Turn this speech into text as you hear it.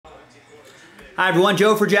Hi everyone,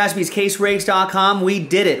 Joe for JaspysCaseBreaks.com. We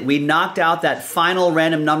did it. We knocked out that final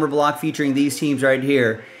random number block featuring these teams right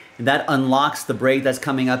here. And that unlocks the break that's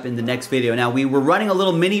coming up in the next video. Now, we were running a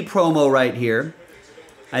little mini promo right here.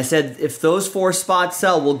 I said if those 4 spots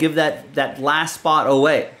sell, we'll give that last spot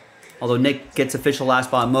away. Although Nick gets official last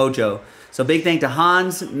spot mojo. So big thank to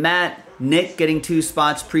Hans, Matt, Nick getting 2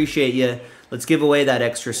 spots. Appreciate you. Let's give away that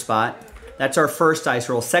extra spot. That's our first dice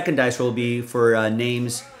roll. Second dice roll will be for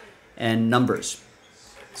names and numbers.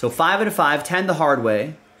 So 5 out of 5, 10 the hard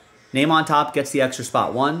way. Name on top gets the extra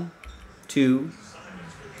spot. 1, 2,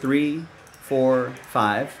 3, 4,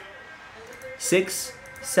 5, 6,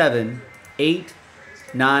 7, 8,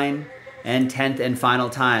 9, and 10th and final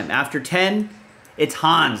time. After 10, it's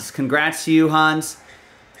Hans. Congrats to you, Hans.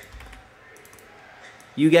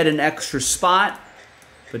 You get an extra spot,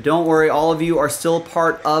 but don't worry, all of you are still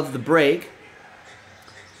part of the break.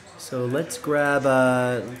 So let's grab,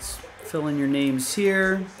 let's fill in your names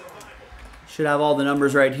here. Should have all the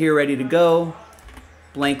numbers right here ready to go.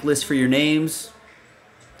 Blank list for your names.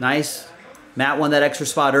 Nice. Matt won that extra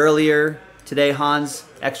spot earlier. Today, Hans,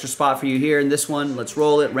 extra spot for you here in this one. Let's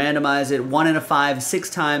roll it, randomize it. 1 and a 5, 6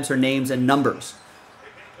 times for names and numbers.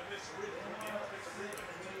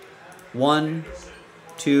 1,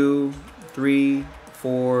 2, 3,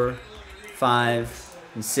 4, 5,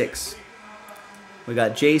 and 6. We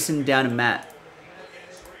got Jason down to Matt.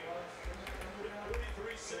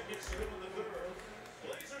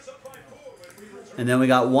 And then we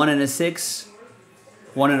got 1 and a 6,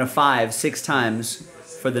 1 and a 5, 6 times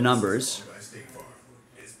for the numbers.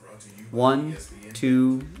 1,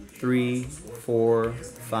 2, 3, 4,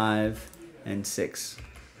 5, and 6.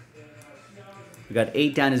 We got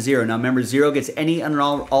 8 down to 0. Now remember, 0 gets any and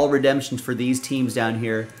all redemptions for these teams down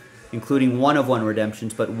here, including 1 of 1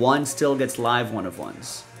 redemptions, but 1 still gets live 1 of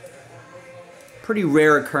 1s. Pretty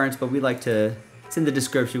rare occurrence, but we like to, it's in the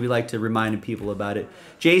description, we like to remind people about it.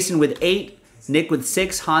 Jason with 8, Nick with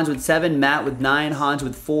 6, Hans with 7, Matt with 9, Hans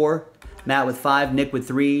with 4, Matt with 5, Nick with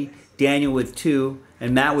 3, Daniel with 2,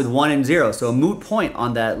 and Matt with 1 and 0. So a moot point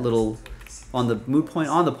on that little, on the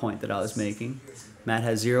point that I was making. Matt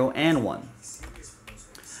has 0 and 1.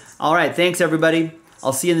 All right, thanks everybody.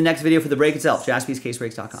 I'll see you in the next video for the break itself.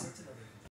 JaspysCaseBreaks.com.